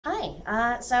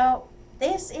Hi, so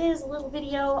this is a little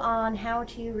video on how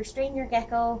to restrain your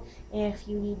gecko if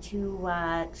you need to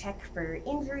check for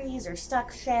injuries or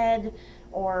stuck shed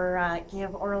or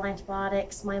give oral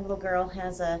antibiotics. My little girl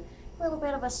has a little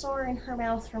bit of a sore in her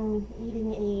mouth from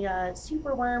eating a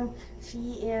superworm.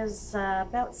 She is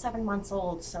about 7 months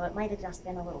old, so it might have just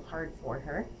been a little hard for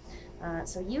her.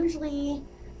 So usually,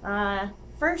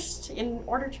 first, in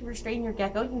order to restrain your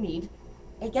gecko, you need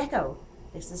a gecko.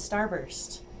 This is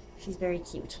Starburst. She's very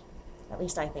cute. At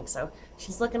least I think so.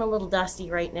 She's looking a little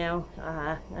dusty right now.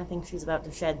 I think she's about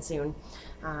to shed soon.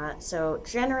 So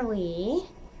generally,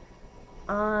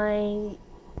 I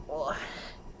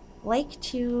like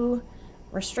to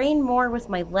restrain more with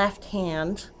my left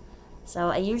hand. So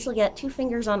I usually get 2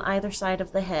 fingers on either side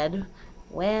of the head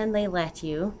when they let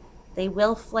you. They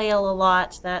will flail a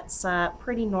lot. That's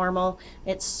pretty normal.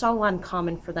 It's so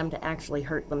uncommon for them to actually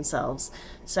hurt themselves.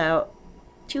 So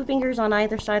 2 fingers on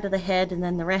either side of the head and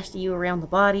then the rest of you around the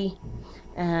body.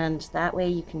 And that way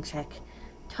you can check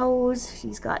toes.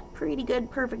 She's got pretty good,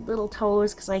 perfect little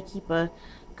toes because I keep a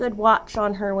good watch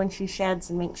on her when she sheds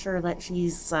and make sure that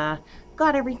she's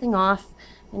got everything off.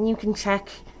 And you can check,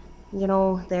 you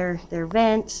know, their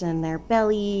vent and their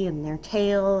belly and their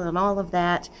tail and all of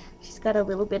that. She's got a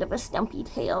little bit of a stumpy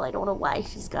tail. I don't know why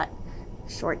she's got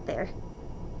short there.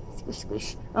 Squish,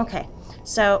 squish. Okay,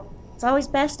 so it's always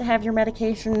best to have your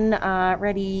medication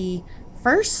ready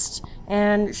first,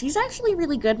 and she's actually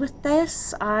really good with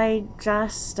this. I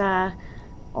just,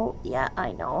 oh yeah,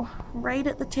 I know, right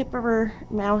at the tip of her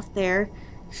mouth there,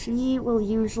 she will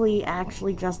usually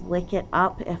actually just lick it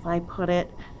up if I put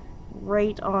it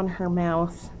right on her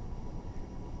mouth,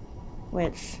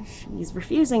 which she's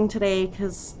refusing today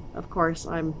because, of course,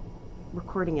 I'm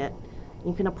recording it.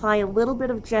 You can apply a little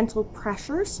bit of gentle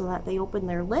pressure so that they open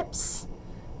their lips.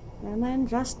 And then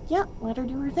just, yeah, let her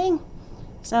do her thing.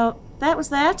 So that was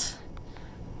that.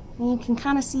 And you can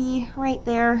kind of see right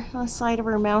there on the side of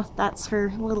her mouth, that's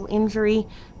her little injury,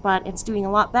 but it's doing a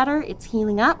lot better. It's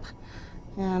healing up.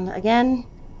 And again,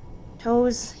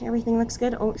 toes, everything looks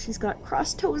good. Oh, she's got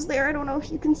crossed toes there. I don't know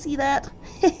if you can see that.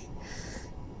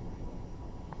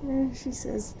 She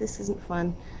says this isn't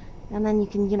fun. And then you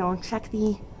can, you know, check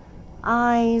the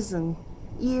eyes and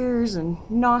ears and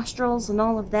nostrils and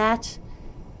all of that.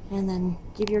 And then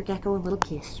give your gecko a little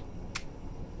kiss.